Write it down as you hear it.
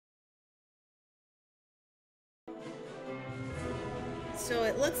So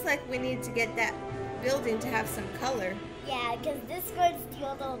it looks like we need to get that building to have some color. Yeah, because Discord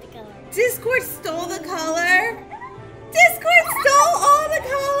stole all the color. Discord stole the color? Discord stole all the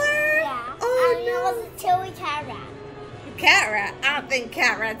color? Yeah. Oh, and no. it was a chili cat rat. Cat rat? I don't think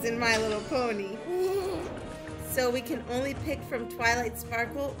cat rat's in My Little Pony. So we can only pick from Twilight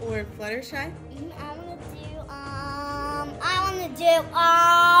Sparkle or Fluttershy? I wanna do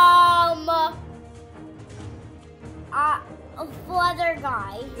a flutter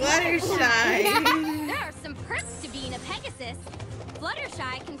guy. Fluttershy. There are some perks to being a Pegasus.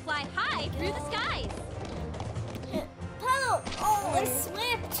 Fluttershy can fly high through the skies. Oh, I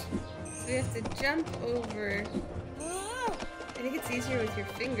slipped. So we have to jump over. I think it's easier with your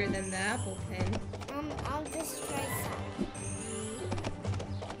finger than the Apple Pen. I'll just try some.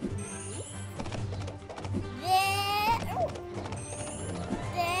 There.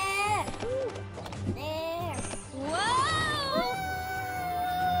 There. There. Whoa!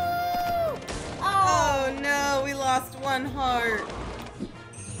 Oh no, we lost one heart.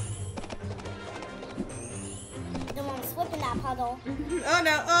 The one slipping that puddle. Oh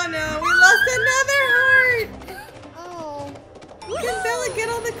no, we lost another heart. Oh. Can Bella get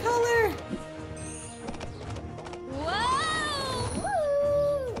all the color? Whoa!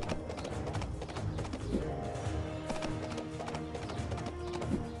 Woo.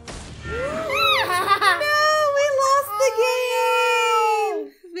 No, we lost the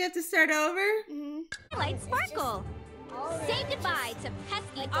game. We have to start over? Twilight Sparkle. Say goodbye to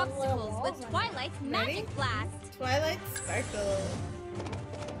pesky obstacles with Twilight's Magic Blast. Twilight Sparkle.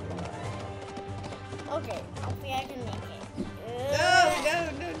 Okay, hopefully I can make it.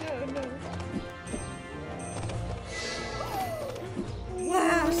 No.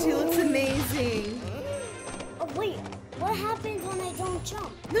 Wow, she looks amazing. Oh wait, what happens when I don't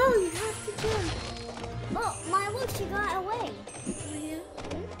jump? No, you have to jump. Oh, look, she got away.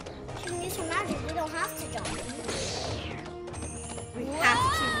 She can use her magic. We don't have to jump. We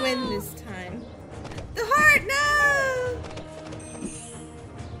have to win this time. The heart, no!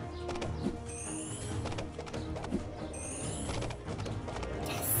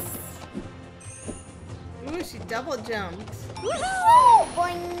 Ooh, she double jumped. Woohoo!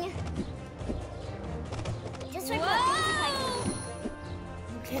 Boing! Just like that.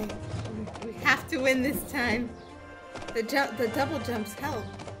 Okay, we have to win this time. The double jumps help.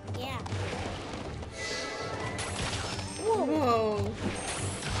 Yeah. Whoa.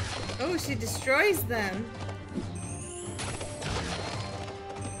 Oh, she destroys them.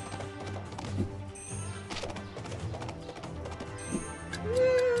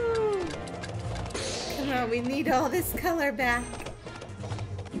 Woo. Come on, we need all this color back.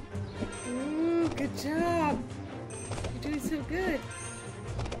 Ooh, good job. You're doing so good.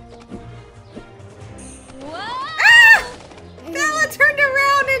 Whoa! Ah! Bella turned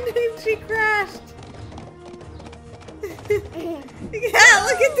around and she crashed. Yeah,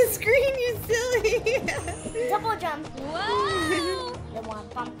 look at the screen, you silly. Double jump. Whoa! The one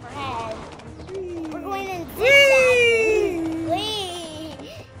bump her head. We're going in Whee! zigzag.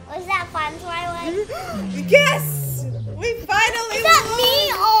 Whee! Was that fun, Twilight? Yes! We finally Is that won!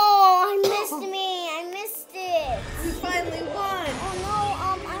 me? Oh, I missed it. We finally won! Oh no,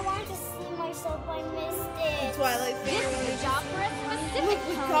 I wanted to see myself, but I missed it. Twilight This Fairy. is a job for a specific Look,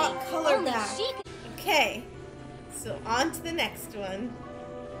 we pony. got color Only back. she can... Okay, so on to the next one.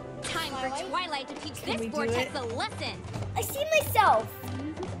 Time for Twilight to teach Can this we do vortex it? a lesson. I see myself.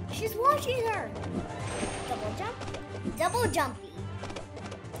 She's watching her. Double jump. Double jumpy.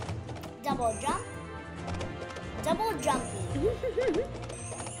 Double jump. Double jumpy.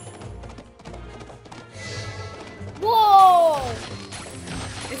 Whoa!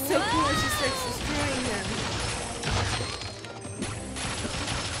 It's so cool when she starts destroying them.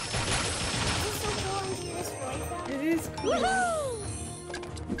 Is it so cool when she destroys them? It is cool.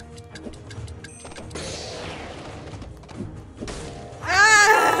 Oh,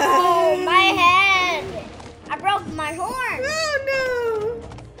 Ah! my head! I broke my horn. Oh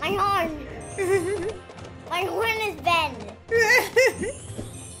My horn. My horn is bent. no!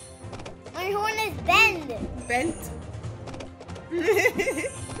 My horn is bent. Bent.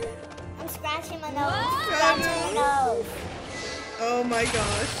 I'm scratching my nose. Whoa! Scratching my nose. Oh my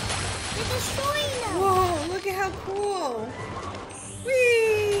gosh. You're destroying them. Whoa, look at how cool.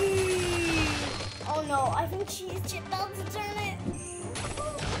 Whee! Oh no, I think she's about to turn it.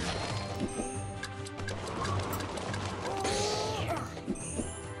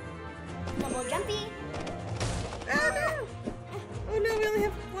 Double jumpy. Oh no! Oh no, we only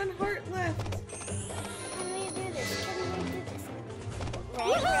have one heart left. Can we do this? Right,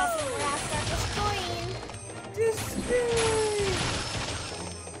 we're gonna start destroying. Destroy!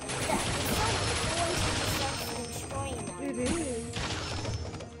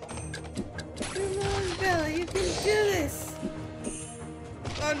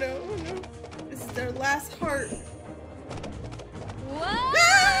 Oh no, oh no. This is our last heart. Whoa!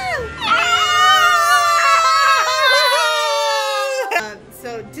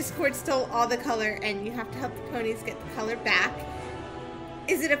 So Discord stole all the color and you have to help the ponies get the color back.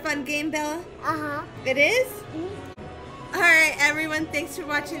 Is it a fun game, Bella? Uh-huh. It is? Alright everyone, thanks for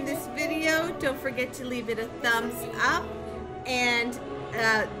watching this video. Don't forget to leave it a thumbs up. And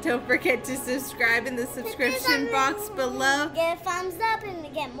don't forget to subscribe in the subscription box below. Get a thumbs up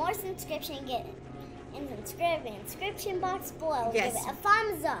and get more subscription. Get and subscribe in the description box below. Yes. Give it a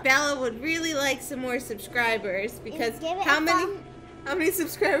thumbs up. Bella would really like some more subscribers because Give it how a many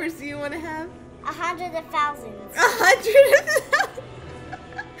subscribers do you want to have? 100,000. 100,000.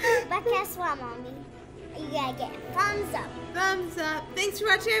 But guess what, Mommy? You gotta get a thumbs up. Thumbs up. Thanks for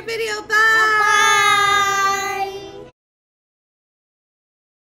watching our video. Bye. Bye.